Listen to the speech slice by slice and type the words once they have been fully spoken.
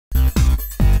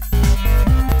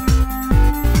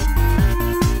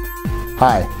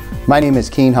Hi, my name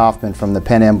is Keen Hoffman from the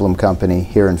Penn Emblem Company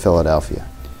here in Philadelphia.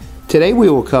 Today we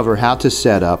will cover how to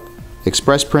set up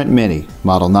ExpressPrint Mini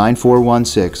Model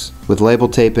 9416 with label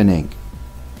tape and ink.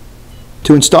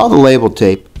 To install the label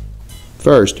tape,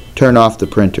 first turn off the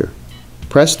printer.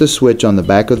 Press the switch on the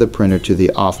back of the printer to the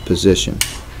off position.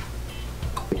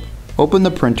 Open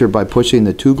the printer by pushing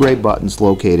the two gray buttons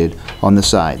located on the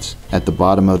sides at the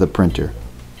bottom of the printer.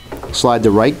 Slide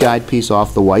the right guide piece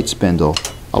off the white spindle,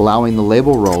 allowing the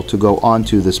label roll to go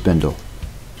onto the spindle.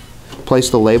 Place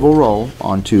the label roll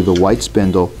onto the white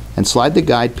spindle and slide the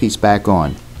guide piece back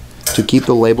on to keep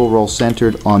the label roll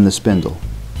centered on the spindle.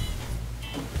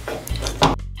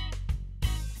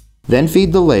 Then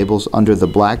feed the labels under the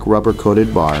black rubber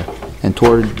coated bar and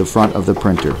toward the front of the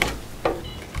printer.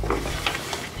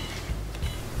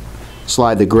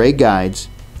 Slide the gray guides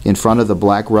in front of the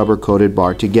black rubber coated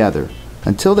bar together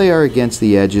until they are against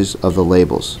the edges of the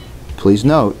labels. Please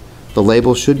note, the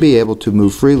labels should be able to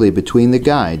move freely between the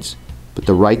guides, but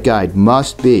the right guide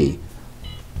must be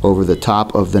over the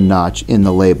top of the notch in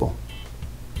the label.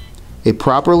 A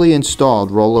properly installed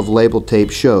roll of label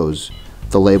tape shows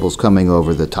the labels coming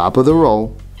over the top of the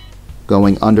roll,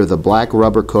 going under the black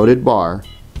rubber coated bar,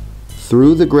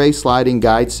 through the gray sliding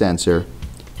guide sensor,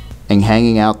 and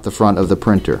hanging out the front of the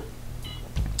printer.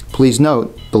 Please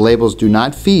note, the labels do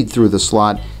not feed through the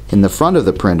slot in the front of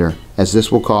the printer, as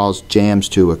this will cause jams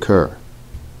to occur.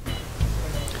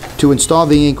 To install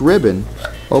the ink ribbon,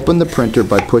 open the printer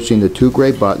by pushing the two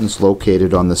gray buttons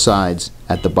located on the sides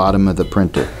at the bottom of the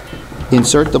printer.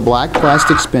 Insert the black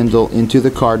plastic spindle into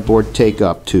the cardboard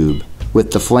take-up tube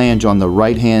with the flange on the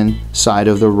right-hand side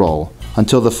of the roll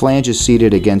until the flange is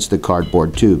seated against the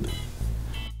cardboard tube.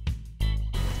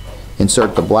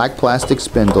 Insert the black plastic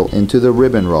spindle into the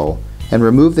ribbon roll and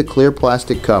remove the clear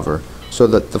plastic cover so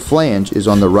that the flange is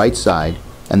on the right side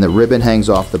and the ribbon hangs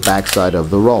off the back side of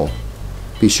the roll.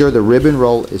 Be sure the ribbon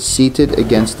roll is seated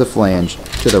against the flange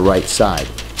to the right side.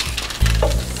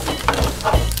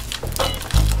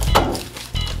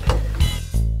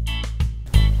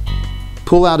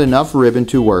 Pull out enough ribbon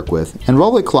to work with and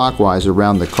roll it clockwise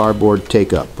around the cardboard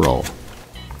take-up roll.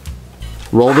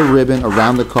 Roll the ribbon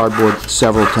around the cardboard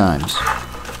several times.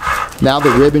 Now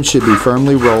the ribbon should be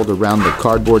firmly rolled around the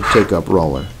cardboard take-up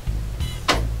roller.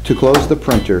 To close the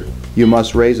printer, you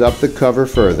must raise up the cover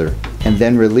further and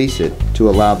then release it to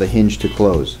allow the hinge to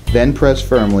close. Then press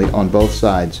firmly on both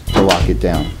sides to lock it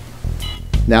down.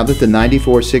 Now that the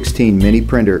 9416 mini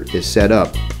printer is set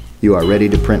up, you are ready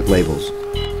to print labels.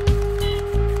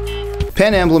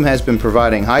 Penn Emblem has been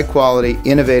providing high-quality,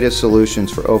 innovative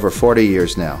solutions for over 40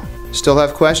 years now. Still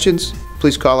have questions?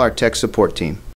 Please call our tech support team.